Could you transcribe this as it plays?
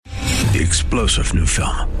The explosive new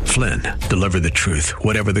film, Flynn, deliver the truth,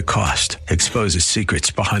 whatever the cost, exposes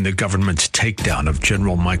secrets behind the government's takedown of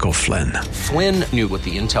General Michael Flynn. Flynn knew what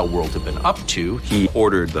the intel world had been up to. He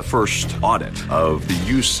ordered the first audit of the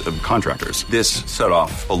use of contractors. This set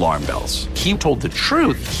off alarm bells. He told the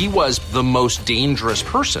truth. He was the most dangerous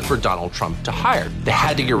person for Donald Trump to hire. They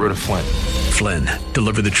had to get rid of Flynn. Flynn,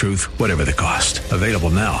 deliver the truth, whatever the cost. Available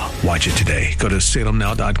now. Watch it today. Go to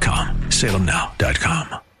salemnow.com.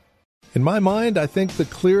 salemnow.com. In my mind, I think the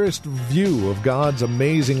clearest view of God's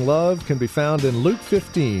amazing love can be found in Luke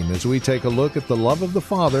 15 as we take a look at the love of the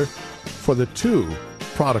Father for the two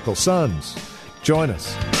prodigal sons. Join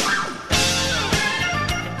us.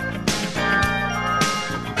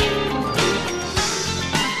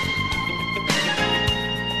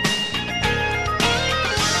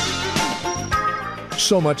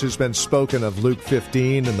 So much has been spoken of Luke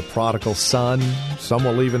 15 and the prodigal son. Some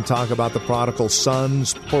will even talk about the prodigal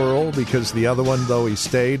sons, plural, because the other one, though he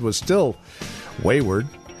stayed, was still wayward.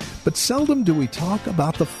 But seldom do we talk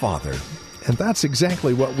about the father. And that's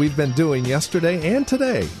exactly what we've been doing yesterday and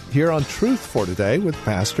today here on Truth for Today with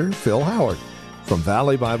Pastor Phil Howard from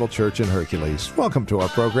Valley Bible Church in Hercules. Welcome to our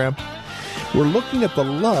program. We're looking at the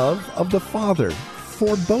love of the father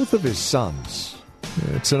for both of his sons.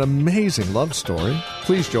 It's an amazing love story.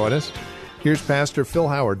 Please join us. Here's Pastor Phil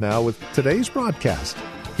Howard now with today's broadcast.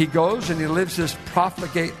 He goes and he lives this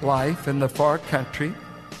profligate life in the far country.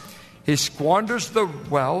 He squanders the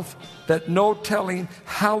wealth that no telling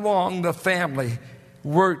how long the family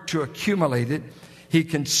worked to accumulate it. He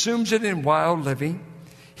consumes it in wild living.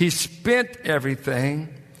 He spent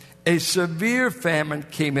everything. A severe famine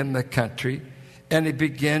came in the country, and he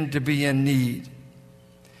began to be in need.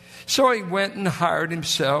 So he went and hired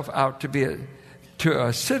himself out to be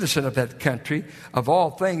a citizen of that country. Of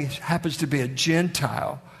all things, happens to be a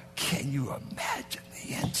Gentile. Can you imagine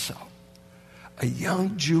the insult? A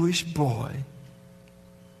young Jewish boy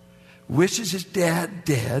wishes his dad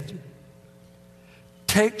dead,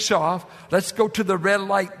 takes off, let's go to the red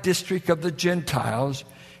light district of the Gentiles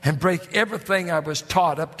and break everything I was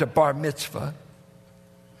taught up to bar mitzvah,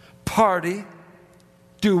 party,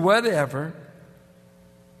 do whatever.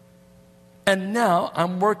 And now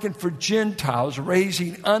I'm working for Gentiles,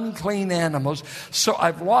 raising unclean animals. So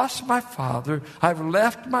I've lost my father. I've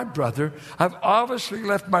left my brother. I've obviously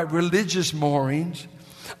left my religious moorings.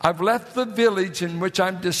 I've left the village in which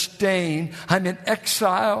I'm disdained. I'm in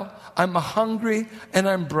exile. I'm hungry and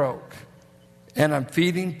I'm broke. And I'm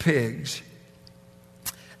feeding pigs.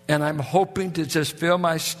 And I'm hoping to just fill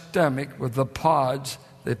my stomach with the pods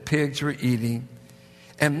that pigs were eating.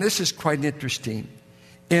 And this is quite interesting.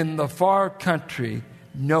 In the far country,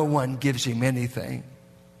 no one gives him anything.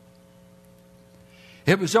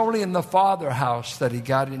 It was only in the father house that he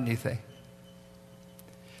got anything.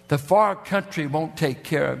 The far country won't take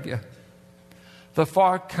care of you. The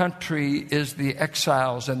far country is the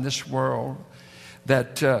exiles in this world.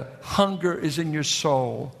 That hunger is in your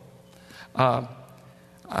soul.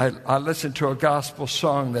 I listened to a gospel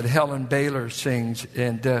song that Helen Baylor sings,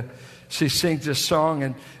 and she sings this song,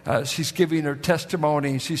 and she's giving her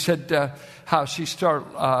testimony. She said how she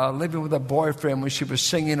started living with a boyfriend when she was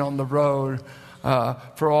singing on the road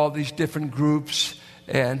for all these different groups.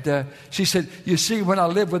 And she said, you see, when I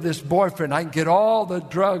live with this boyfriend, I can get all the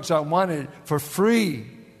drugs I wanted for free.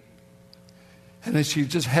 And then she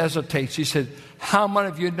just hesitates. She said, how many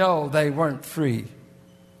of you know they weren't free?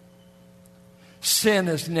 Sin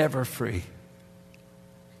is never free.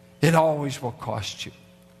 It always will cost you.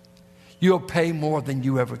 You'll pay more than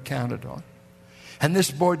you ever counted on. And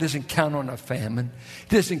this boy doesn't count on a famine.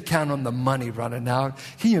 He doesn't count on the money running out.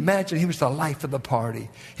 Can you imagine? He was the life of the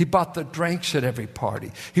party. He bought the drinks at every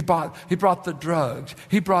party. He brought the drugs.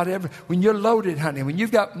 He brought when you're loaded, honey, when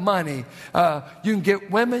you've got money, you can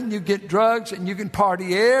get women, you get drugs, and you can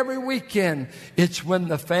party every weekend. It's when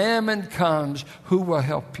the famine comes, who will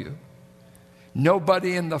help you?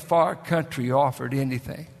 Nobody in the far country offered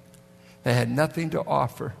anything. They had nothing to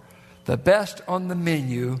offer. The best on the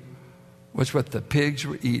menu was what the pigs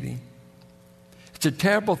were eating. It's a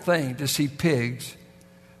terrible thing to see pigs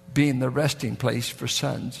being the resting place for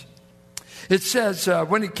sons. It says,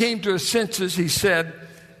 when he came to his senses, he said,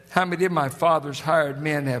 how many of my father's hired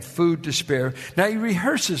men have food to spare? Now he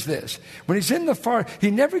rehearses this. When he's in the far, he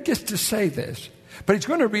never gets to say this, but he's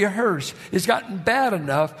going to rehearse. It's gotten bad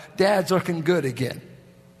enough, Dad's looking good again.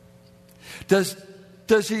 Does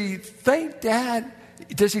he think Dad...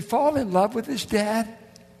 Does he fall in love with his dad?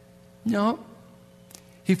 No.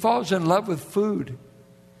 He falls in love with food.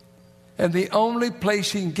 And the only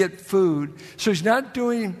place he can get food. So he's not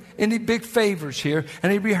doing any big favors here.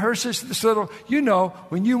 And he rehearses this little,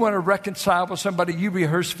 when you want to reconcile with somebody, you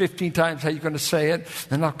rehearse 15 times how you're going to say it.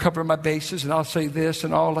 And I'll cover my bases and I'll say this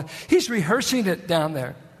and all that. He's rehearsing it down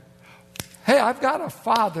there. Hey, I've got a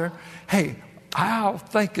father. Hey, I'll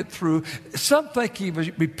think it through. Some think he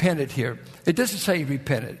repented here. It doesn't say he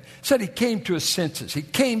repented. It said he came to his senses. He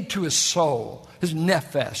came to his soul, his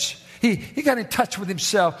nephesh. He got in touch with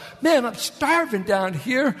himself. Man, I'm starving down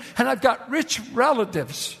here, and I've got rich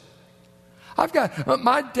relatives. I've got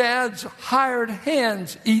my dad's hired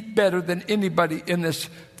hands eat better than anybody in this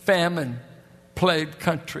famine-plagued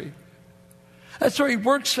country. And so he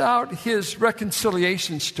works out his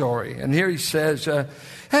reconciliation story. And here he says,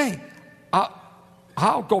 hey,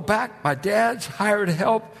 I'll go back. My dad's hired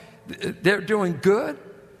help. They're doing good.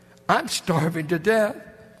 I'm starving to death.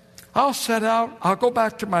 I'll set out. I'll go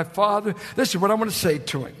back to my father. This is what I want to say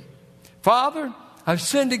to him. Father, I've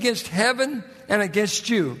sinned against heaven and against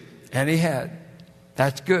you. And he had.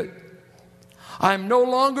 That's good. I'm no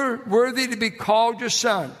longer worthy to be called your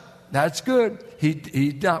son. That's good.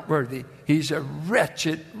 He's not worthy. He's a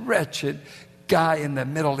wretched, wretched guy in the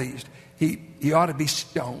Middle East. He ought to be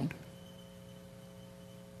stoned.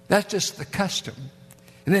 That's just the custom.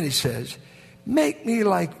 And then he says, make me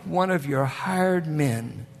like one of your hired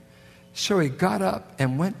men. So he got up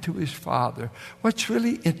and went to his father. What's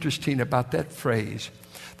really interesting about that phrase,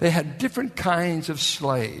 they had different kinds of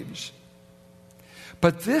slaves.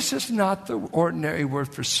 But this is not the ordinary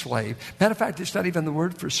word for slave. Matter of fact, it's not even the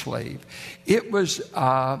word for slave. It was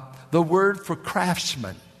the word for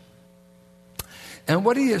craftsman. And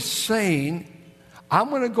what he is saying, I'm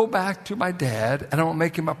going to go back to my dad and I'm going to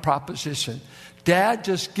make him a proposition. Dad,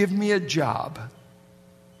 just give me a job.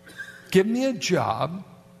 Give me a job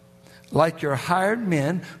like your hired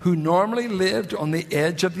men who normally lived on the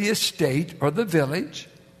edge of the estate or the village.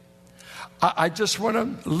 I just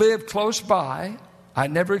want to live close by. I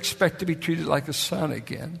never expect to be treated like a son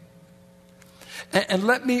again. And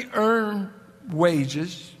let me earn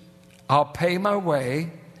wages. I'll pay my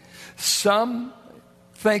way. Some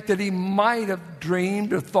think that he might have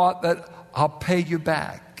dreamed or thought that I'll pay you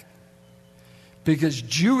back. Because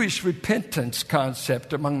Jewish repentance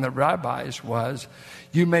concept among the rabbis was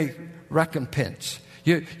you make recompense.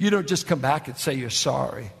 You don't just come back and say you're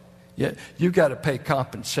sorry. You've got to pay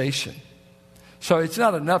compensation. So it's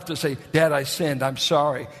not enough to say, Dad, I sinned, I'm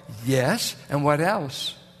sorry. Yes, and what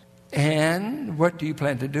else? And what do you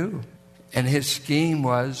plan to do? And his scheme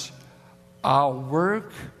was, I'll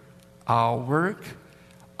work,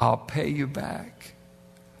 I'll pay you back.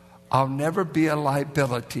 I'll never be a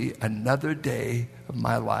liability another day of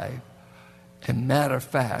my life. And matter of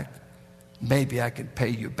fact, maybe I can pay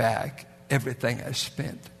you back everything I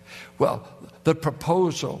spent. Well, the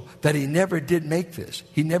proposal that he never did make this.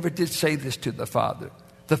 He never did say this to the father.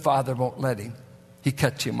 The father won't let him. He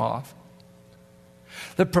cuts him off.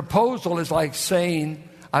 The proposal is like saying,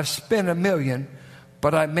 I've spent $1 million,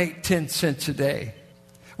 but I make 10 cents a day.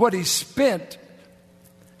 What he spent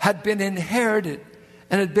had been inherited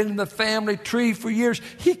and had been in the family tree for years.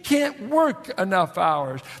 He can't work enough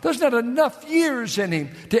hours. There's not enough years in him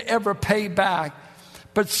to ever pay back.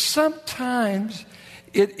 But sometimes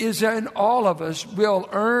it is in all of us, we'll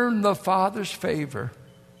earn the Father's favor.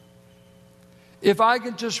 If I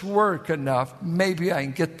can just work enough, maybe I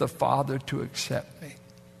can get the Father to accept me.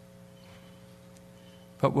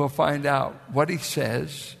 But we'll find out what he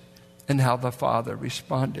says and how the Father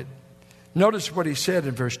responded. Notice what he said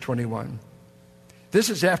in verse 21. This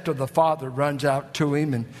is after the father runs out to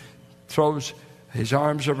him and throws his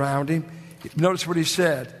arms around him. Notice what he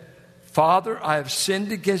said. Father, I have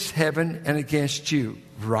sinned against heaven and against you.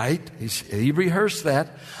 Right? He rehearsed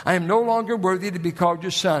that. I am no longer worthy to be called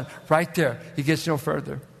your son. Right there. He gets no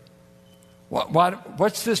further.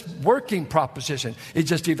 What's this working proposition? It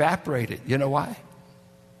just evaporated. You know why?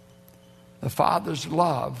 The Father's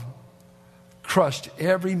love crushed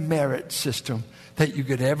every merit system that you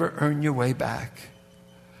could ever earn your way back.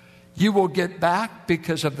 You will get back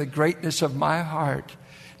because of the greatness of my heart,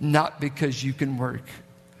 not because you can work,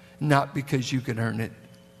 not because you can earn it.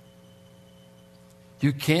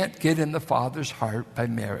 You can't get in the Father's heart by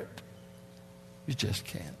merit. You just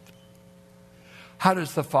can't. How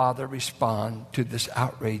does the Father respond to this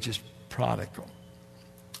outrageous prodigal?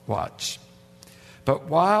 Watch. But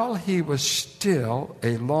while he was still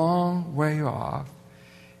a long way off,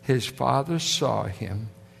 his father saw him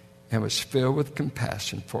and was filled with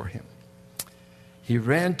compassion for him. He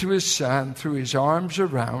ran to his son, threw his arms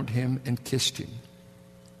around him, and kissed him.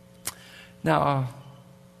 Now,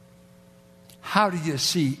 how do you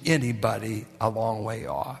see anybody a long way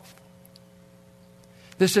off?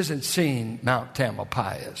 This isn't seeing Mount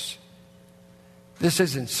Tamalpais. This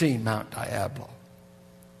isn't seeing Mount Diablo.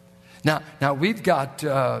 Now we've got,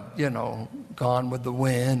 Gone with the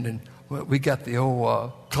Wind, and we got the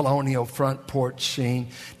old colonial front porch scene.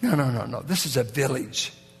 No. This is a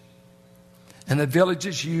village. And the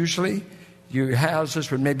villages usually, your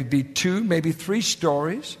houses would maybe be 2, maybe 3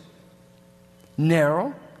 stories.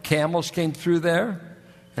 Narrow. Camels came through there.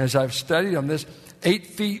 As I've studied on this, 8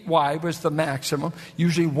 feet wide was the maximum.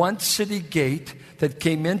 Usually one city gate that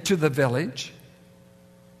came into the village.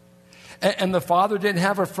 And the father didn't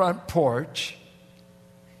have a front porch.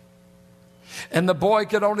 And the boy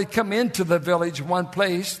could only come into the village one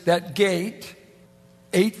place, that gate,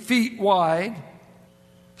 8 feet wide.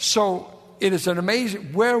 So it is an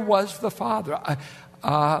amazing, where was the father?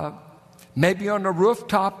 Maybe on a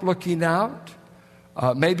rooftop looking out,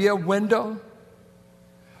 maybe a window.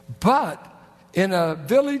 But in a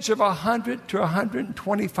village of 100 to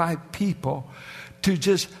 125 people,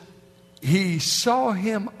 he saw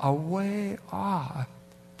him away off.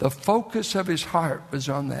 The focus of his heart was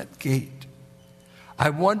on that gate.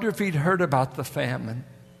 I wonder if he'd heard about the famine.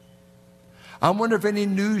 I wonder if any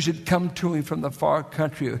news had come to him from the far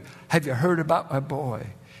country. Have you heard about my boy?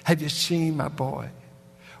 Have you seen my boy?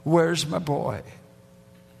 Where's my boy?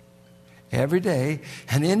 Every day.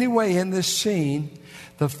 And anyway, in this scene,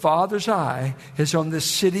 the father's eye is on this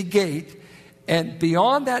city gate. And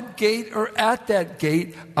beyond that gate, or at that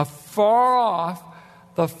gate, afar off,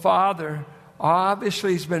 the father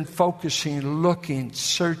obviously has been focusing, looking,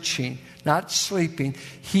 searching, not sleeping.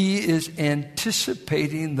 He is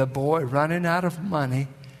anticipating the boy running out of money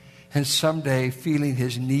and someday feeling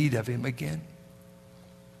his need of him again.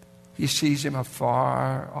 He sees him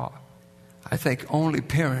afar off. I think only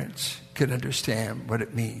parents could understand what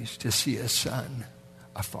it means to see a son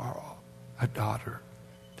afar off, a daughter,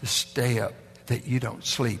 to stay up, that you don't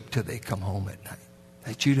sleep till they come home at night,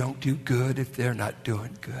 that you don't do good if they're not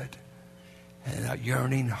doing good. And a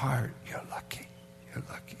yearning heart, you're lucky. You're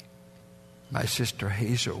lucky. My sister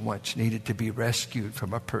Hazel once needed to be rescued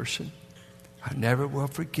from a person. I never will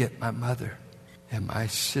forget my mother and my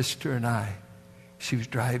sister and I. She was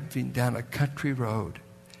driving down a country road,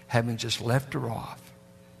 having just left her off.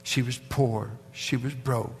 She was poor. She was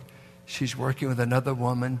broke. She's working with another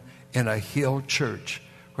woman in a hill church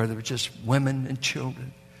where there were just women and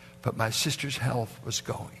children. But my sister's health was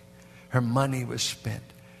going. Her money was spent.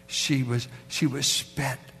 She was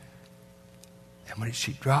spent. And when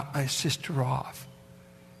she dropped my sister off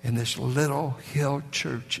in this little hill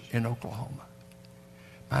church in Oklahoma,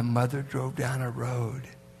 my mother drove down a road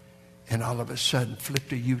and all of a sudden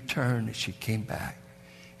flipped a U-turn and she came back.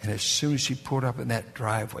 And as soon as she pulled up in that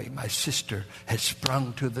driveway, my sister had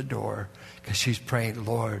sprung to the door because she's praying,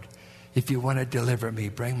 Lord, if you want to deliver me,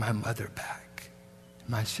 bring my mother back.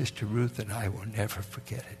 My sister Ruth and I will never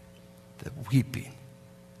forget it. The weeping,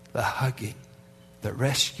 the hugging, the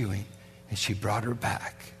rescuing, and she brought her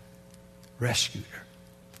back, rescued her.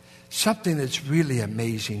 Something that's really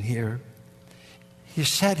amazing here. He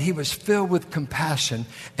said he was filled with compassion,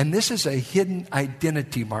 and this is a hidden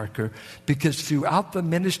identity marker because throughout the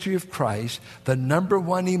ministry of Christ, the number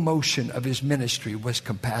one emotion of his ministry was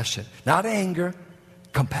compassion. Not anger,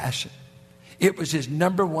 compassion. It was his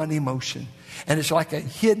number one emotion. And it's like a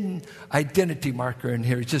hidden identity marker in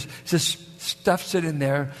here. He just stuffs it in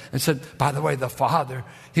there and said, by the way, the father,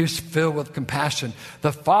 he was filled with compassion.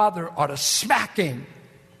 The father ought to smack him.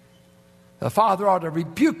 The father ought to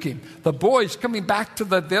rebuke him. The boy's coming back to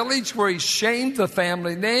the village where he shamed the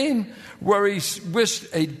family name, where he wished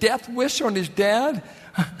a death wish on his dad.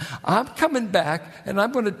 I'm coming back and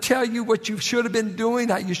I'm going to tell you what you should have been doing,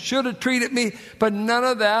 how you should have treated me, but none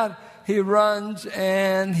of that. He runs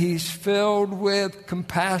and he's filled with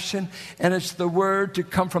compassion, and it's the word to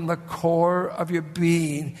come from the core of your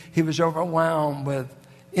being. He was overwhelmed with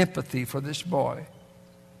empathy for this boy.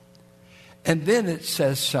 And then it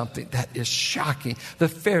says something that is shocking. The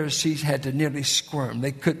Pharisees had to nearly squirm.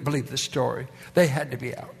 They couldn't believe the story. They had to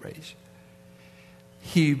be outraged.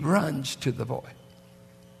 He runs to the boy.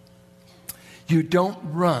 You don't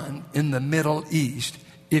run in the Middle East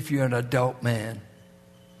if you're an adult man.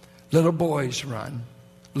 Little boys run.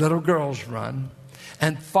 Little girls run.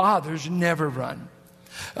 And fathers never run.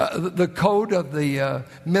 The code of the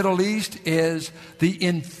Middle East is the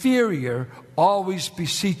inferior always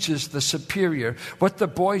beseeches the superior. What the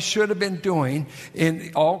boy should have been doing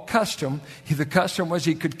in all custom, the custom was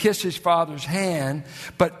he could kiss his father's hand,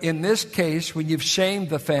 but in this case, when you've shamed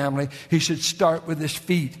the family, he should start with his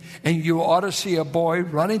feet. And you ought to see a boy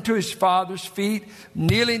running to his father's feet,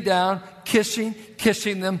 kneeling down, kissing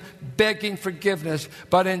them, begging forgiveness.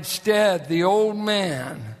 But instead, the old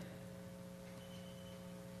man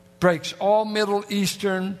breaks all Middle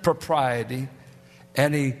Eastern propriety,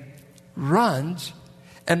 and he runs,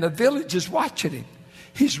 and the village is watching him.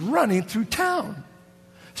 He's running through town.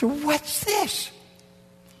 So what's this?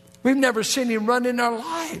 We've never seen him run in our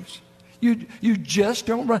lives. You just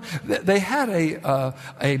don't run. They had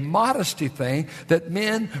a modesty thing that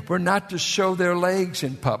men were not to show their legs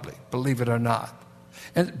in public, believe it or not.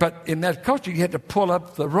 But in that culture, you had to pull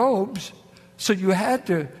up the robes. So you had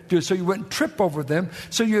to do it so you wouldn't trip over them.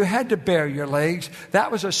 So you had to bare your legs.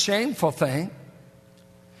 That was a shameful thing.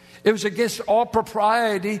 It was against all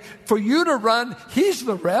propriety for you to run. He's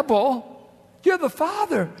the rebel. You're the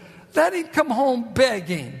father. Let him come home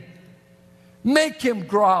begging. Make him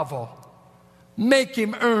grovel. Make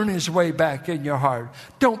him earn his way back in your heart.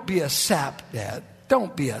 Don't be a sap, Dad.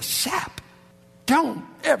 Don't be a sap. Don't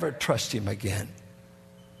ever trust him again.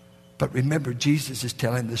 But remember, Jesus is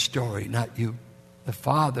telling the story, not you. The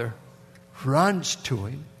father runs to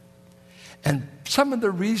him. And some of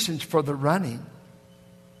the reasons for the running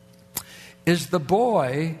is the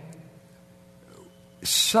boy,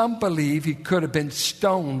 some believe he could have been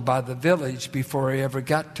stoned by the village before he ever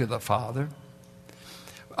got to the father.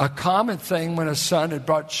 A common thing when a son had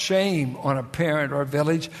brought shame on a parent or a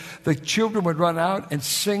village, the children would run out and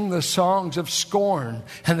sing the songs of scorn,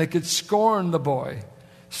 and they could scorn the boy.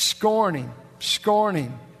 Scorning.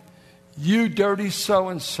 You dirty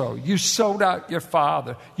so-and-so. You sold out your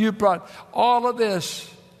father. You brought all of this.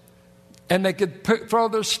 And they could throw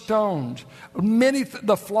their stones.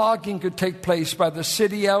 The flogging could take place by the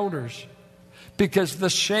city elders because the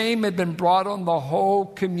shame had been brought on the whole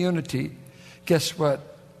community. Guess what?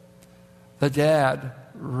 The dad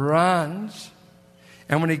runs,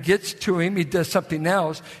 and when he gets to him, he does something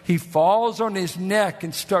else. He falls on his neck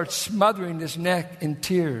and starts smothering his neck in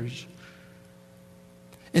tears.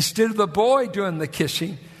 Instead of the boy doing the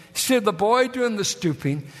kissing, instead of the boy doing the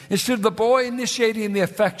stooping, instead of the boy initiating the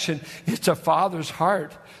affection, it's a father's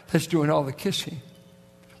heart that's doing all the kissing.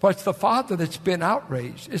 Well, it's the father that's been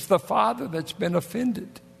outraged. It's the father that's been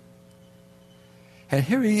offended. And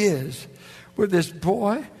here he is with this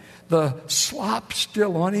boy, the slop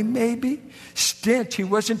still on him maybe, stench. He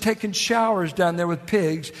wasn't taking showers down there with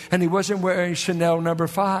pigs, and he wasn't wearing Chanel No.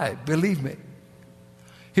 5, believe me.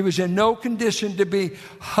 He was in no condition to be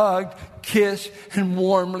hugged, kissed, and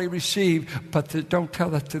warmly received. But don't tell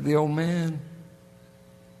that to the old man.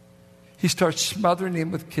 He starts smothering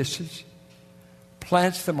him with kisses,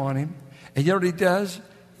 plants them on him. And you know what he does?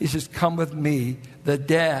 He says, "Come with me." The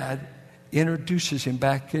dad introduces him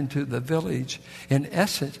back into the village. In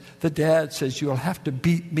essence, the dad says, "You'll have to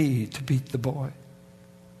beat me to beat the boy.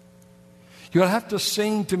 You'll have to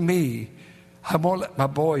sing to me. I won't let my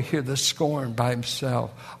boy hear the scorn by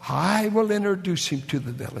himself. I will introduce him to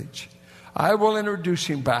the village. I will introduce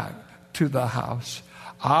him back to the house.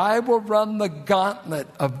 I will run the gauntlet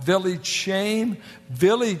of village shame,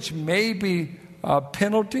 village maybe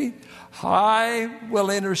penalty. I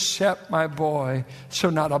will intercept my boy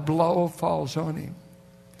so not a blow falls on him."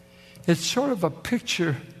 It's sort of a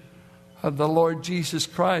picture of the Lord Jesus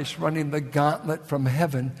Christ running the gauntlet from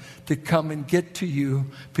heaven to come and get to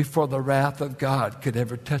you before the wrath of God could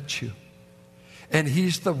ever touch you. And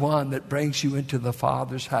he's the one that brings you into the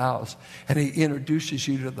Father's house, and he introduces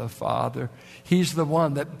you to the Father. He's the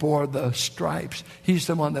one that bore the stripes. He's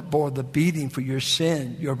the one that bore the beating for your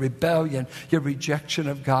sin, your rebellion, your rejection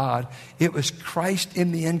of God. It was Christ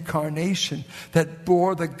in the incarnation that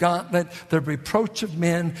bore the gauntlet, the reproach of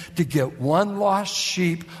men, to get one lost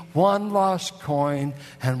sheep, one lost coin,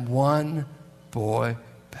 and one boy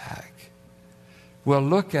back. We'll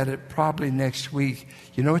look at it probably next week.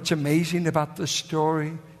 You know what's amazing about the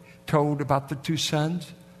story told about the two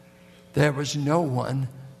sons? There was no one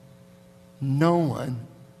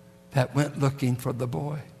that went looking for the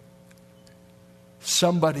boy.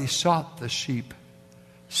 Somebody sought the sheep.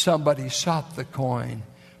 Somebody sought the coin.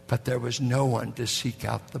 But there was no one to seek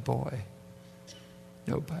out the boy.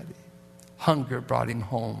 Nobody. Hunger brought him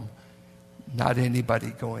home. Not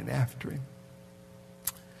anybody going after him.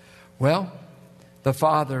 Well, the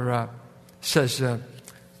father says,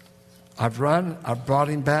 I've brought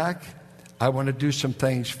him back. I want to do some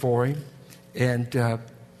things for him. And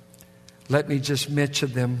Let me just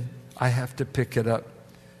mention them. I have to pick it up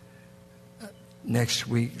next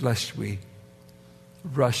week, lest we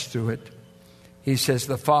rush through it. He says,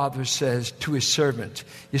 the Father says to his servants.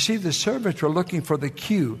 You see, the servants were looking for the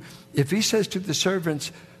cue. If he says to the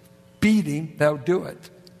servants, beat him, they'll do it.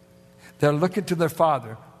 They're looking to their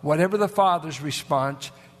Father. Whatever the Father's response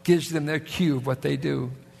gives them their cue of what they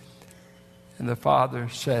do. And the Father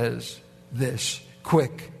says this,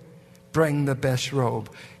 quick, bring the best robe.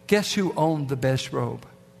 Guess who owned the best robe?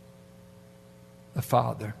 The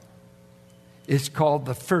Father. It's called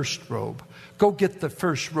the first robe. Go get the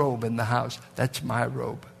first robe in the house. That's my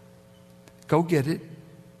robe. Go get it.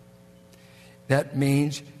 That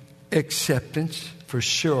means acceptance for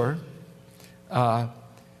sure.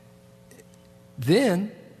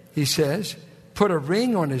 Then, he says, put a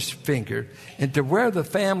ring on his finger. And to wear the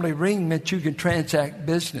family ring meant you can transact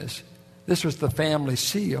business. This was the family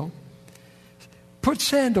seal. Put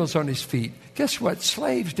sandals on his feet. Guess what?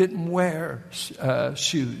 Slaves didn't wear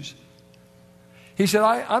shoes. He said,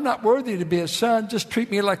 I'm not worthy to be a son. Just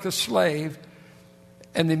treat me like a slave.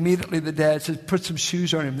 And immediately the dad says, put some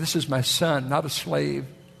shoes on him. This is my son, not a slave.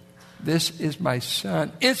 This is my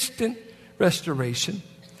son. Instant restoration.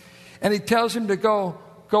 And he tells him to go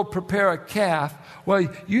prepare a calf. Well,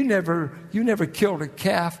 you never killed a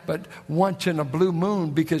calf but once in a blue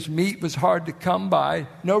moon because meat was hard to come by,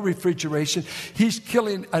 no refrigeration. He's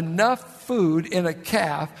killing enough food in a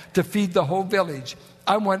calf to feed the whole village.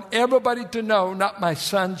 I want everybody to know not my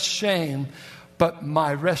son's shame, but my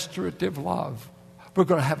restorative love. We're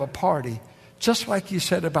going to have a party. Just like you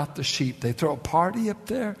said about the sheep. They throw a party up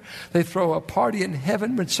there. They throw a party in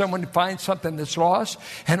heaven when someone finds something that's lost.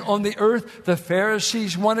 And on the earth, the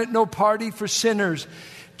Pharisees wanted no party for sinners.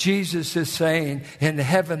 Jesus is saying, in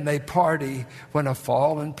heaven they party when a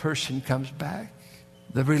fallen person comes back.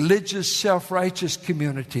 The religious, self-righteous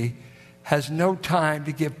community has no time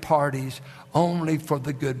to give parties only for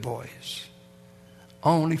the good boys.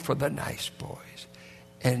 Only for the nice boys.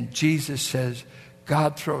 And Jesus says,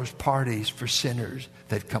 God throws parties for sinners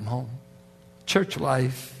that come home. Church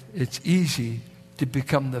life, it's easy to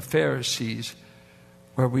become the Pharisees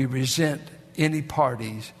where we resent any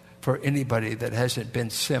parties for anybody that hasn't been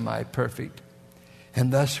semi-perfect.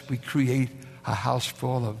 And thus we create a house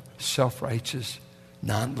full of self-righteous,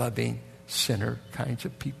 non-loving, sinner kinds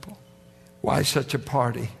of people. Why such a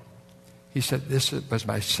party? He said, this was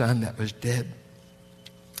my son that was dead.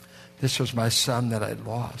 This was my son that I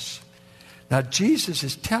lost. Now, Jesus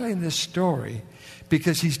is telling this story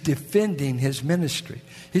because he's defending his ministry.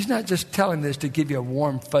 He's not just telling this to give you a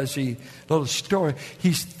warm, fuzzy little story.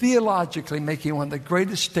 He's theologically making one of the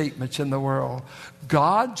greatest statements in the world.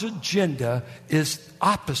 God's agenda is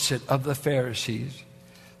opposite of the Pharisees.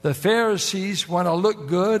 The Pharisees want to look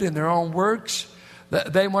good in their own works.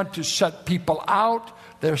 They want to shut people out.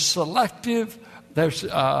 They're selective.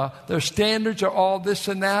 Their standards are all this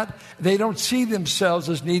and that. They don't see themselves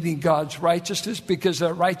as needing God's righteousness because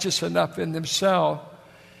they're righteous enough in themselves.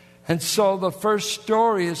 And so the first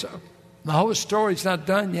story is, the whole story is not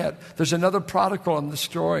done yet. There's another prodigal in the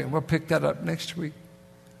story, and we'll pick that up next week.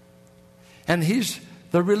 And he's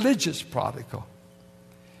the religious prodigal.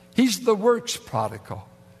 He's the works prodigal.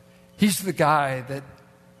 He's the guy that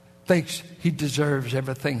thinks he deserves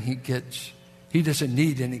everything he gets. He doesn't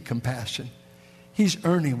need any compassion. He's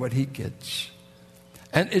earning what he gets.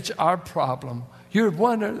 And it's our problem. You're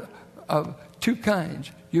one of two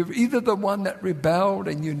kinds. You're either the one that rebelled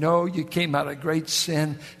and you know you came out of great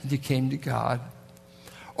sin and you came to God.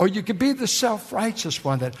 Or you could be the self-righteous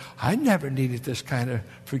one that, I never needed this kind of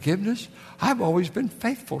forgiveness. I've always been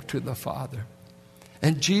faithful to the Father.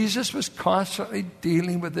 And Jesus was constantly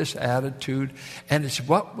dealing with this attitude, and it's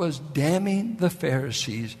what was damning the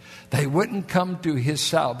Pharisees. They wouldn't come to his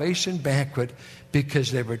salvation banquet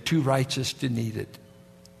because they were too righteous to need it.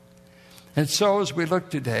 And so as we look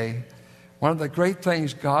today, one of the great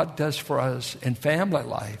things God does for us in family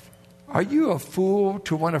life, are you a fool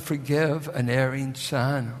to want to forgive an erring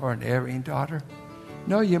son or an erring daughter?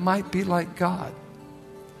 No, you might be like God,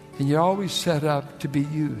 and you're always set up to be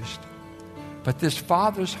used. But this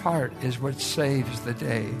Father's heart is what saves the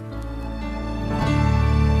day.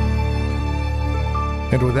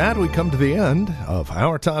 And with that, we come to the end of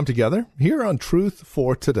our time together here on Truth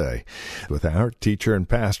for Today with our teacher and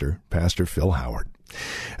pastor, Pastor Phil Howard.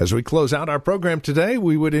 As we close out our program today,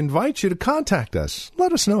 we would invite you to contact us.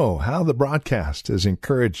 Let us know how the broadcast has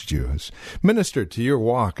encouraged you, has ministered to your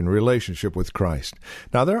walk and relationship with Christ.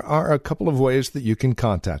 Now, there are a couple of ways that you can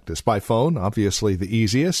contact us. By phone, obviously the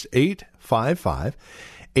easiest,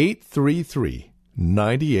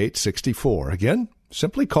 855-833-9864. Again,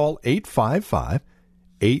 simply call 855-833-9864.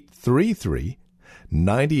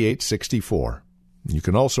 833-9864. You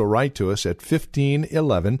can also write to us at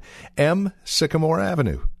 1511 M. Sycamore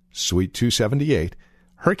Avenue, Suite 278,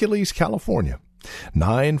 Hercules, California.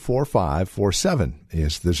 94547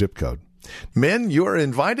 is the zip code. Men, you are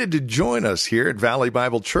invited to join us here at Valley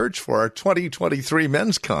Bible Church for our 2023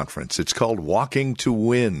 Men's Conference. It's called Walking to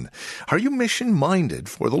Win. Are you mission-minded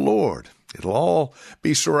for the Lord? It'll all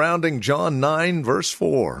be surrounding John 9, verse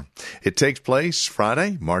 4. It takes place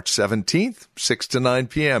Friday, March 17th, 6 to 9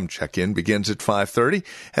 p.m. Check-in begins at 5:30.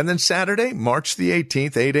 And then Saturday, March the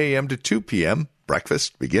 18th, 8 a.m. to 2 p.m.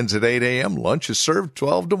 Breakfast begins at 8 a.m. Lunch is served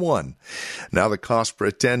 12 to 1. Now the cost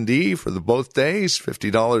per attendee for the both days,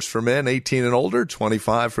 $50 for men 18 and older,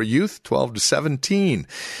 $25 for youth 12 to 17.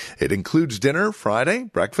 It includes dinner Friday,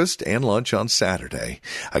 breakfast, and lunch on Saturday.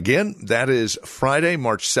 Again, that is Friday,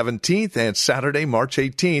 March 17th and Saturday, March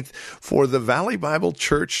 18th for the Valley Bible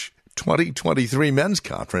Church 2023 Men's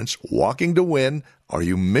Conference, Walking to Win. Are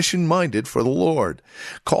you mission-minded for the Lord?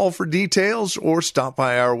 Call for details or stop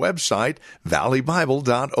by our website,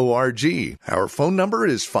 valleybible.org. Our phone number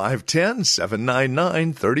is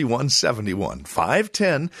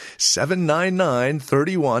 510-799-3171.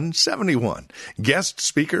 510-799-3171. Guest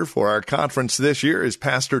speaker for our conference this year is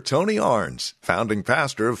Pastor Tony Arns, founding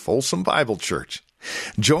pastor of Folsom Bible Church.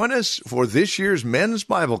 Join us for this year's Men's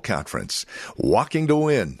Bible Conference, Walking to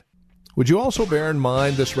Win. Would you also bear in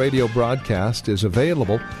mind this radio broadcast is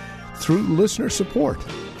available through listener support?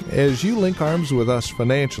 As you link arms with us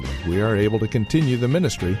financially, we are able to continue the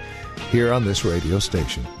ministry here on this radio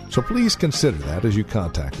station. So please consider that as you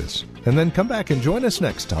contact us. And then come back and join us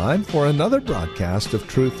next time for another broadcast of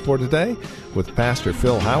Truth for Today with Pastor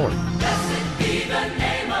Phil Howard. Blessed be the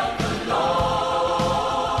name of the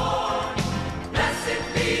Lord. Blessed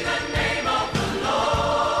be the name of the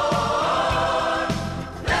Lord.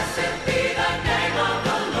 Blessed be the name of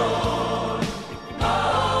the Lord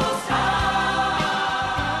Most High.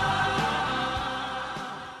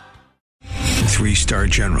 3-star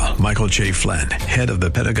General Michael J. Flynn, head of the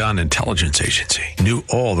Pentagon Intelligence Agency, knew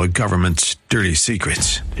all the government's dirty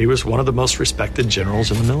secrets. He was one of the most respected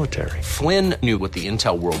generals in the military. Flynn knew what the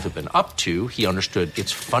intel world had been up to. He understood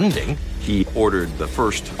its funding. He ordered the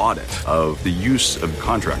first audit of the use of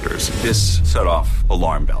contractors. This set off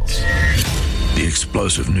alarm bells. The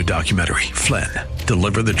explosive new documentary, Flynn,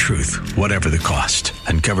 Deliver the Truth, Whatever the Cost,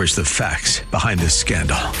 uncovers the facts behind this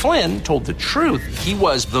scandal. Flynn told the truth. He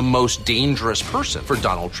was the most dangerous person for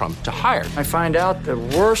Donald Trump to hire. I find out the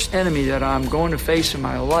worst enemy that I'm going to face in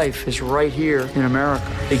my life is right here in America.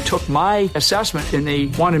 They took my assessment and they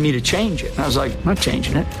wanted me to change it. And I was like, I'm not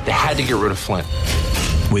changing it. They had to get rid of Flynn.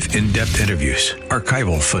 With in-depth interviews,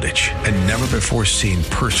 archival footage, and never-before-seen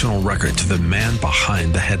personal records of the man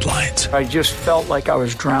behind the headlines. I just felt like I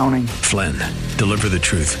was drowning. Flynn, Deliver the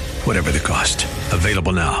Truth, Whatever the Cost.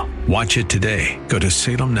 Available now. Watch it today. Go to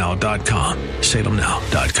salemnow.com.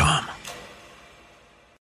 salemnow.com.